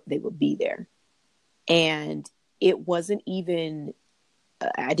show up, they would be there. And it wasn't even,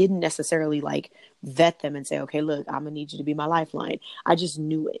 I didn't necessarily like vet them and say, okay, look, I'm gonna need you to be my lifeline. I just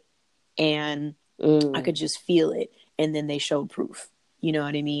knew it. And I could just feel it. And then they showed proof. You know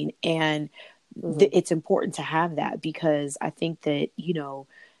what I mean? And it's important to have that because I think that,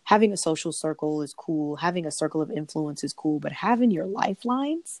 having a social circle is cool. Having a circle of influence is cool. But having your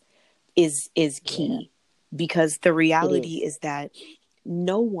lifelines is key because the reality is that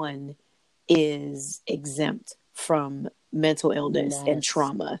no one is exempt from mental illness and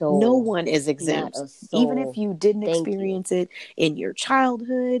trauma. No one is exempt. Even if you didn't experience it in your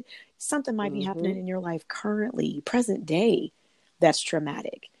childhood, something might be happening in your life currently, present day, that's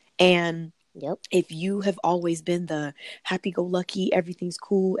traumatic. And if you have always been the happy-go-lucky, everything's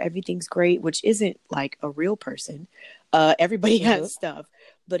cool, everything's great, which isn't like a real person, everybody has stuff.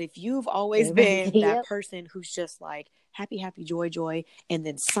 But if you've always been that Yep. person who's just like happy, happy, joy, joy, and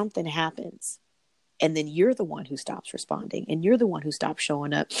then something happens, and then you're the one who stops responding and you're the one who stops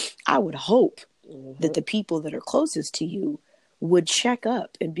showing up, I would hope that the people that are closest to you would check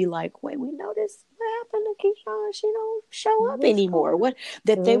up and be like, wait, we noticed what happened to Keyshawn. She don't show up anymore. What,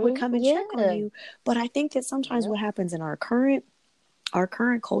 that they would come and check on you. But I think that sometimes what happens in our current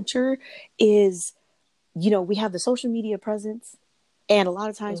culture is, we have the social media presence. And a lot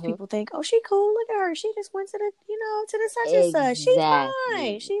of times people think, oh, she cool. Look at her. She just went to the, to the such and such. She's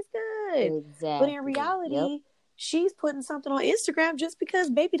fine. She's good. But in reality, she's putting something on Instagram just because,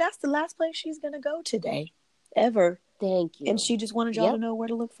 baby, that's the last place she's going to go today, ever. Thank you. And she just wanted y'all to know where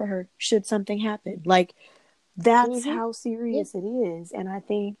to look for her should something happen. Like, that's how serious it is. And I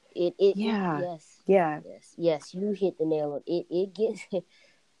think, yes, you hit the nail on it. It gets,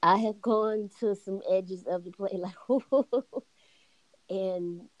 I have gone to some edges of the play, like,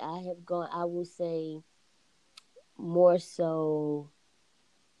 and I have gone, I will say, more so,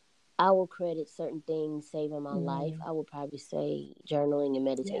 I will credit certain things saving my life. I will probably say journaling and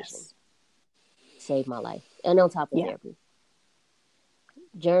meditation saved my life. And on top of therapy.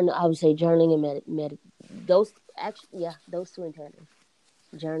 I would say journaling and those two in tandem.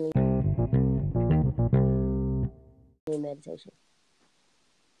 Journaling and meditation.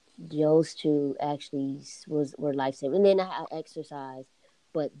 Those two actually were life-saving. And then I exercise,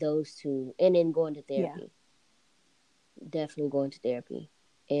 but those two, and then going to therapy. Definitely going to therapy.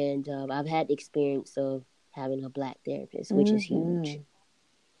 And I've had the experience of having a Black therapist, which is huge.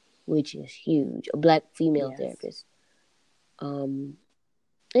 A Black female therapist. And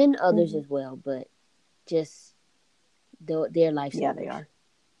others as well, but just their life. Yeah, they are.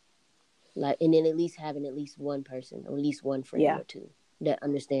 Like, and then at least having at least one person, or at least one friend or two that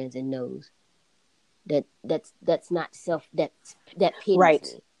understands and knows that's not that pities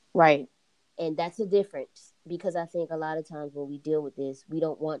me. Right. And that's the difference, because I think a lot of times when we deal with this, we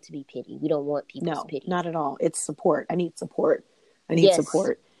don't want to be pitied. We don't want people's pity. No, not at all. It's support. I need support.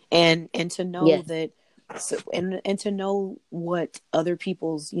 Support. And to know that, and to know what other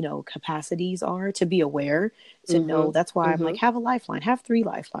people's, capacities are, to be aware, to know. That's why I'm like, have a lifeline, have 3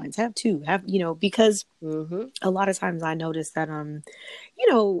 lifelines, have 2, because a lot of times I notice that,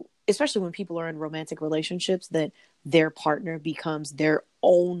 especially when people are in romantic relationships, that their partner becomes their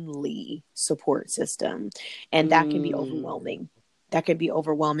only support system. And that can be overwhelming. That can be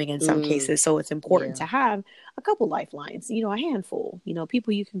overwhelming in some cases. So it's important to have a couple lifelines, a handful,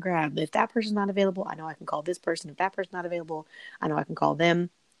 people you can grab. If that person's not available, I know I can call this person. If that person's not available, I know I can call them.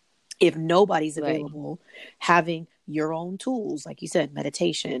 If nobody's available, having your own tools, like you said,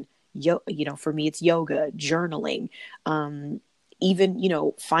 meditation, for me, it's yoga, journaling,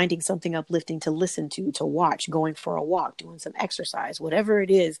 even, finding something uplifting to listen to watch, going for a walk, doing some exercise, whatever it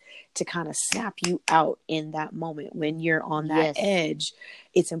is to kind of snap you out in that moment when you're on that edge.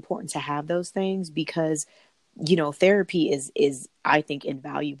 It's important to have those things because, therapy is, I think,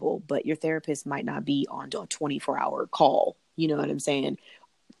 invaluable, but your therapist might not be on a 24-hour call. You know what I'm saying?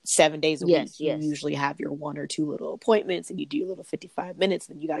 7 days a week, you usually have your 1 or 2 little appointments and you do a little 55 minutes,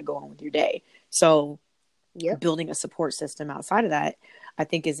 and you got to go on with your day. So building a support system outside of that, I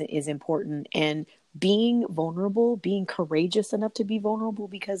think is important. And being vulnerable, being courageous enough to be vulnerable,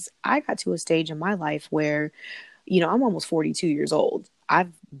 because I got to a stage in my life where, I'm almost 42 years old.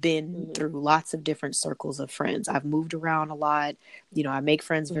 I've been through lots of different circles of friends. I've moved around a lot. I make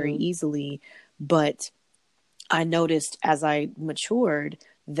friends very easily, but I noticed as I matured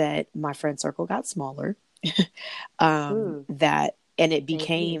that my friend circle got smaller, and it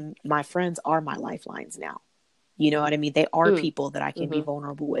became, my friends are my lifelines now. You know what I mean? They are people that I can be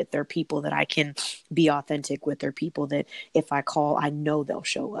vulnerable with. They're people that I can be authentic with. They're people that if I call, I know they'll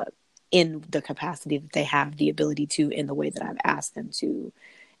show up in the capacity that they have the ability to, in the way that I've asked them to.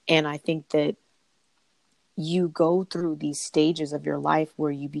 And I think that you go through these stages of your life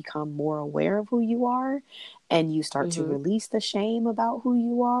where you become more aware of who you are, and you start to release the shame about who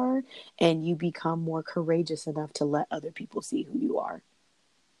you are, and you become more courageous enough to let other people see who you are.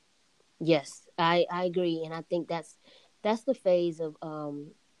 Yes, I agree, and I think that's the phase of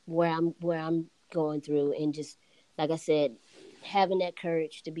where I'm going through, and just like I said, having that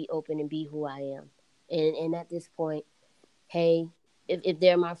courage to be open and be who I am, and at this point, hey, if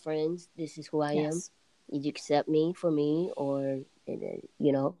they're my friends, this is who I am. You accept me for me, or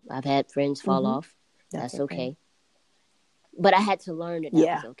I've had friends fall off. That's okay. But I had to learn that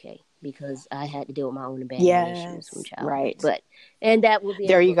Yeah. was okay because I had to deal with my own abandonment issues from Yes. childhood. Right. And that will be in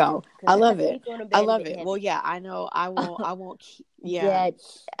There a you book too go. because I I love it. speak on I love abandonment it. Well, heavy. yeah, I know. Yeah. That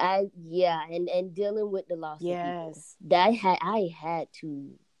and dealing with the loss of people. Yes. That I had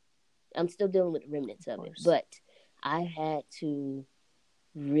to. I'm still dealing with the remnants of it, course. but I had to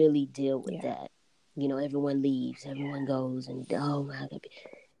really deal with Yeah. that. You know, everyone leaves, everyone goes, and oh my God,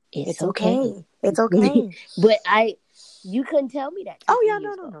 It's okay. It's but okay. you couldn't tell me that 2 Oh, 3 yeah. years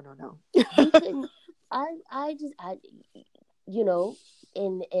No, ago. no, no, no, You no. couldn't. You know,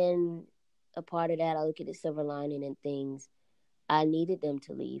 in a part of that, I look at the silver lining and things. I needed them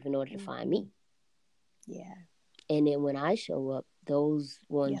to leave in order to find me. Yeah. And then when I show up, those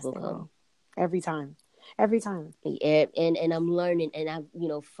ones Yes, will they come. will. Every time. Every time. And I'm learning, and I'm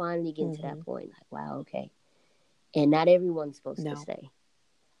finally getting to that point. Like, wow, okay. And not everyone's supposed to stay.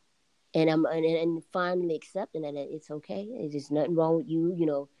 And I'm finally accepting that it's okay. It's just nothing wrong with you. You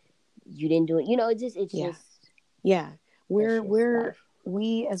know, you didn't do it. You know, it's just yeah. Life.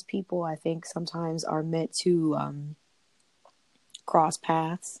 We as people, I think sometimes are meant to cross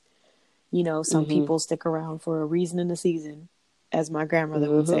paths. You know, some people stick around for a reason in the season, as my grandmother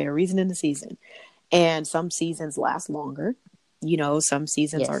would say, a reason in the season. And some seasons last longer. You know, some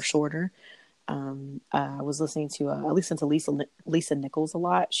seasons are shorter. I was listening to I listened to Lisa Nichols a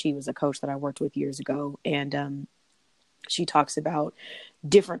lot. She was a coach that I worked with years ago, and she talks about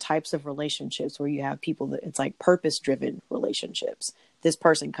different types of relationships where you have people that it's like purpose-driven relationships. This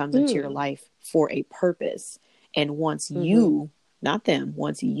person comes into your life for a purpose, and once you, not them,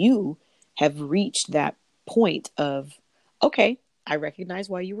 once you have reached that point of, okay, I recognize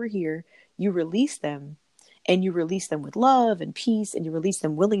why you were here, you release them. And you release them with love and peace, and you release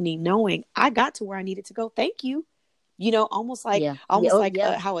them willingly, knowing I got to where I needed to go. Thank you. You know, almost like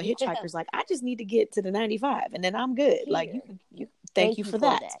how a hitchhiker's like, I just need to get to the 95 and then I'm good. Like you thank you for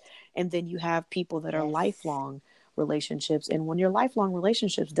that. And then you have people that are lifelong relationships. And when you're lifelong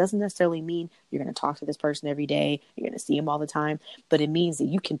relationships, doesn't necessarily mean you're going to talk to this person every day. You're going to see them all the time, but it means that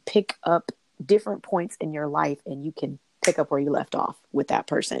you can pick up different points in your life and you can pick up where you left off with that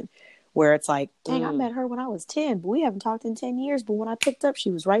person. Where it's like, dang, I met her when I was 10, but we haven't talked in 10 years. But when I picked up, she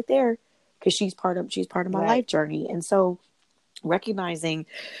was right there because she's part of my life journey. And so recognizing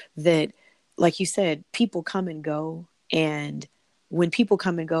that, like you said, people come and go. And when people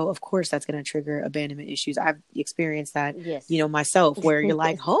come and go, of course, that's going to trigger abandonment issues. I've experienced that, you know, myself, where you're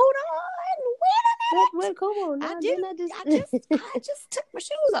like, hold on, wait a minute. Come on, I just took my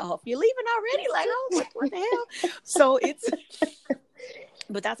shoes off. You're leaving already? Like, oh, what the hell? So it's...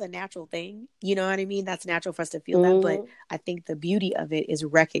 But that's a natural thing. You know what I mean? That's natural for us to feel that. But I think the beauty of it is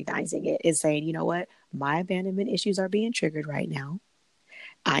recognizing it, is saying, you know what? My abandonment issues are being triggered right now.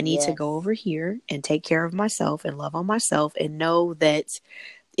 I need to go over here and take care of myself and love on myself and know that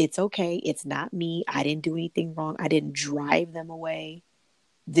it's okay. It's not me. I didn't do anything wrong. I didn't drive them away.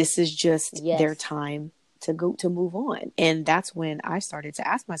 This is just their time to move on. And that's when I started to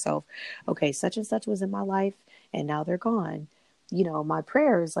ask myself, okay, such and such was in my life and now they're gone. You know, my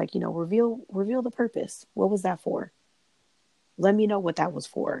prayer is like, you know, reveal the purpose. What was that for? Let me know what that was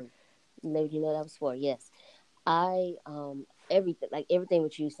for. Let you know that was for. Yes. I everything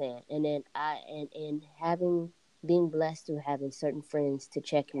what you saying. And then being blessed to having certain friends to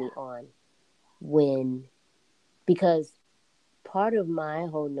check me on because part of my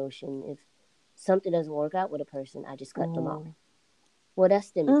whole notion, if something doesn't work out with a person, I just cut them off. Well, that's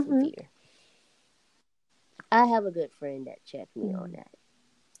stemming from fear. I have a good friend that checked me on that.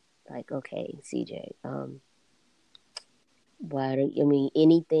 Like, okay, CJ,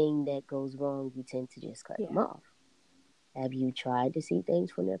 anything that goes wrong, you tend to just cut them off. Have you tried to see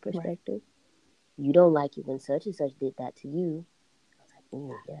things from their perspective? Right. You don't like it when such and such did that to you. I was like,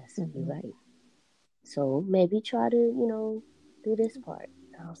 oh, yes, you're right. So maybe try to, do this part.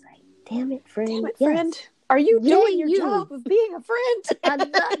 And I was like, damn it, friend. Friend. Are you doing your job of being a friend? I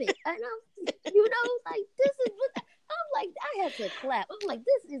love it. And like, this is what I'm like, I had to clap. I'm like,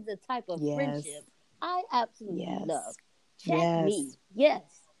 this is the type of friendship I absolutely love. Check me. Yes.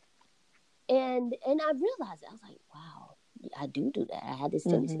 And I realized, I was like, wow, I do that. I had this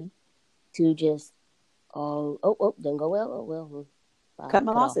tendency to just, don't go well. Oh, well. Cut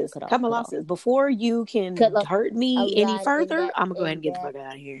my losses. Cut my losses. Before you can hurt me any further, I'm going to go ahead and get the fuck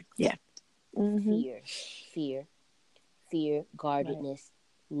out of here. Yeah. Fear, guardedness,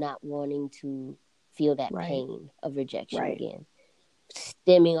 not wanting to feel that pain of rejection again,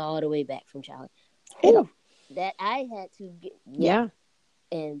 stemming all the way back from childhood. That I had to get,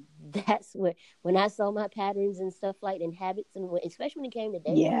 and that's where when I saw my patterns and stuff like and habits, and especially when it came to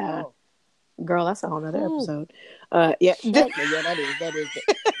dating, Girl, that's a whole nother Ooh, episode. Yeah. check. Yeah, that is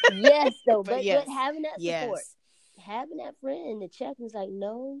it. Yes, though, But but yes, having that support, yes. having that friend to check was like,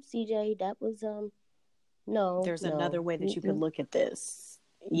 no, CJ, that was no, There's another no, way that you could look at this.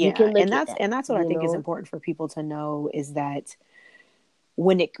 you Yeah. can look at that, And that's what I you think is know. important for people to know is that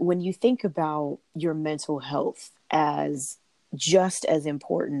when you think about your mental health as just as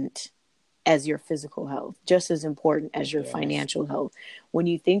important as your physical health, just as important as your Yes. financial health, when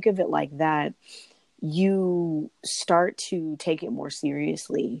you think of it like that, you start to take it more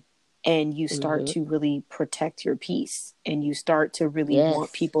seriously and you start Mm-hmm. to really protect your peace and you start to really want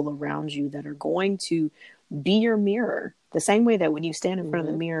Yes. people around you that are going to be your mirror. The same way that when you stand in front of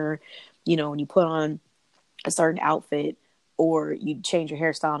Mm-hmm. the mirror, you know, when you put on a certain outfit or you change your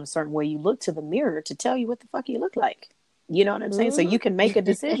hairstyle in a certain way, you look to the mirror to tell you what the fuck you look like. You know what I'm saying? So you can make a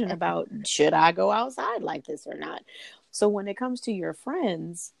decision Mm-hmm. about, should I go outside like this or not? So when it comes to your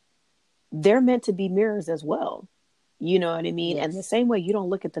friends, they're meant to be mirrors as well. You know what I mean? And the Yes. same way, you don't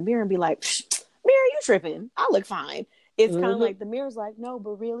look at the mirror and be like, mirror, you tripping. I look fine. It's kind of Mm-hmm. like the mirror's like, no,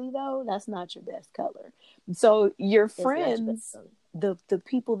 but really though, that's not your best color. So your It's not your best friends, color. the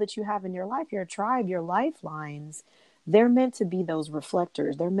people that you have in your life, your tribe, your lifelines, they're meant to be those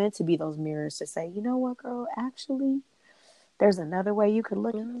reflectors. They're meant to be those mirrors to say, you know what, girl, actually, there's another way you could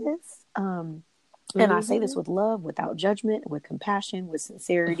look at this. And I say this Mm-hmm. with love, without judgment, with compassion, with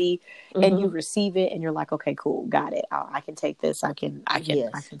sincerity, and you Mm-hmm. receive it, and you're like, okay, cool, got it. I can take this. I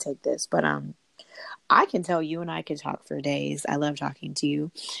Yes. can take this. But I can tell you, and I can talk for days. I love talking to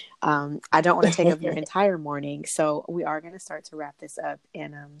you. I don't want to take up your entire morning, so we are going to start to wrap this up.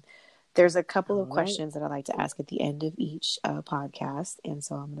 And there's a couple All of right. questions that I like to ask at the end of each podcast, and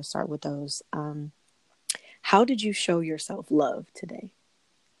so I'm going to start with those. How did you show yourself love today?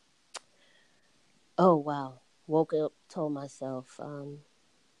 Oh wow. Woke up, told myself,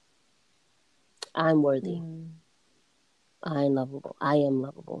 I'm worthy. Mm. I'm lovable. I am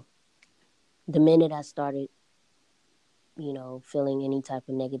lovable. The minute I started, feeling any type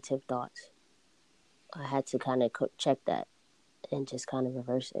of negative thoughts, I had to kind of check that and just kind of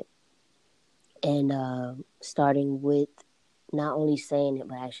reverse it. And starting with not only saying it,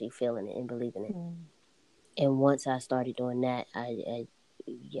 but actually feeling it and believing it. Mm. And once I started doing that,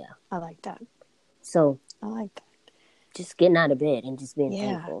 yeah. I like that. So I like that. just getting out of bed and just being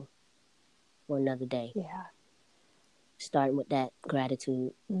Yeah. thankful for another day. Yeah. Starting with that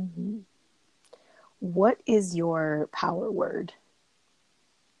gratitude. Mm-hmm. What is your power word?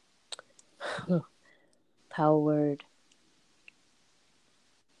 Power word.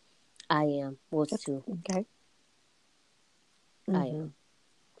 I am. What's two? Okay. Mm-hmm. I am.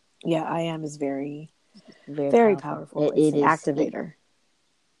 Yeah, I am is very, Very, very powerful. powerful. It's It an is. activator.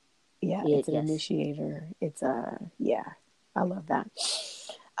 Yeah, it's an Yes. initiator. It's yeah, I love that.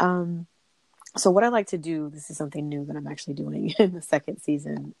 So what I like to do, this is something new that I'm actually doing in the second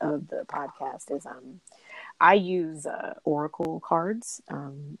season of the podcast, is I use oracle cards,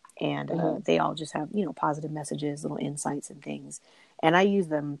 and they all just have, positive messages, little insights and things. And I use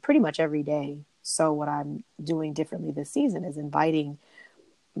them pretty much every day. So what I'm doing differently this season is inviting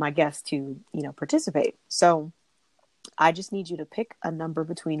my guests to, participate. So I just need you to pick a number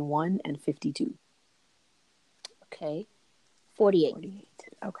between 1 and 52. Okay. 48. 48.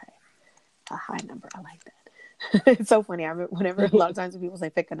 Okay. A high number. I like that. It's so funny. I remember whenever a lot of times when people say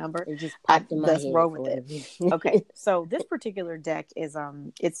pick a number, It just popped in my let's head. roll with it. Okay. So this particular deck is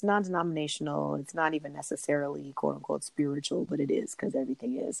it's non-denominational. It's not even necessarily quote unquote spiritual, but it is because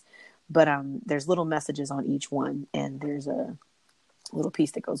everything is. But there's little messages on each one, and there's a little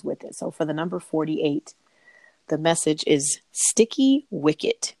piece that goes with it. So for the number 48, the message is sticky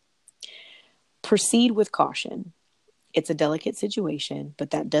wicket. Proceed with caution. It's a delicate situation,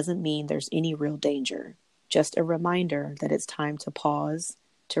 but that doesn't mean there's any real danger. Just a reminder that it's time to pause,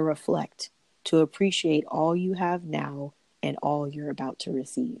 to reflect, to appreciate all you have now and all you're about to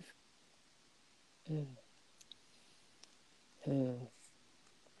receive.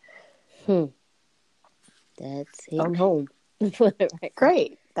 That's hitting home. Right.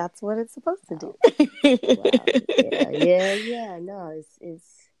 Great. That's what it's supposed to do. Wow. Yeah. No,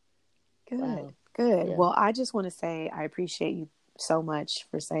 it's good. Wow. Good. Yeah. Well, I just want to say I appreciate you so much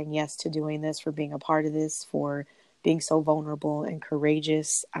for saying yes to doing this, for being a part of this, for being so vulnerable and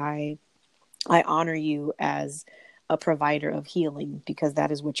courageous. I honor you as a provider of healing, because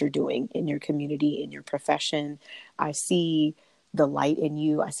that is what you're doing in your community, in your profession. I see the light in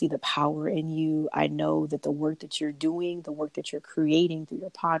you. I see the power in you. I know that the work that you're doing, the work that you're creating through your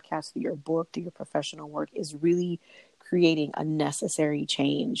podcast, through your book, through your professional work is really creating a necessary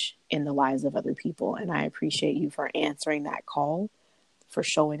change in the lives of other people. And I appreciate you for answering that call, for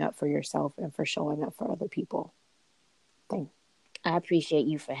showing up for yourself and for showing up for other people. Thanks. I appreciate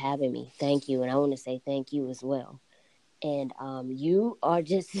you for having me. Thank you. And I want to say thank you as well. And you are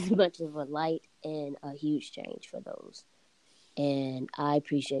just as much of a light and a huge change for those. And I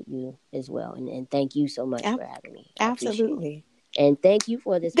appreciate you as well. And thank you so much for having me. Absolutely. And thank you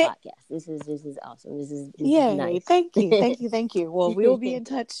for this podcast. This is awesome. This is nice. Thank you. Well, we will be in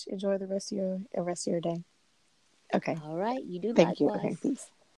touch. Enjoy the rest of your day. Okay. All right. You do. Thank likewise. you. Okay. Peace.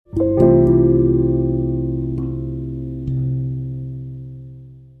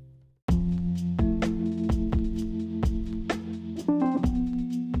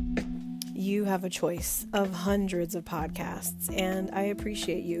 You have a choice of hundreds of podcasts, and I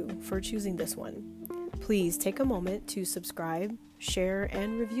appreciate you for choosing this one. Please take a moment to subscribe, share,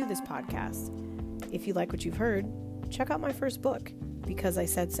 and review this podcast. If you like what you've heard, check out my first book, Because I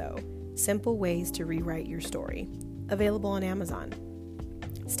Said So: Simple Ways to Rewrite Your Story, available on Amazon.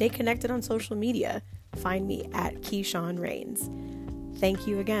 Stay connected on social media. Find me at Keyshawn Rains. Thank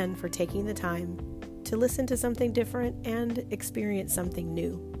you again for taking the time to listen to something different and experience something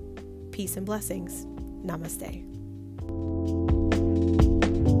new. Peace and blessings. Namaste.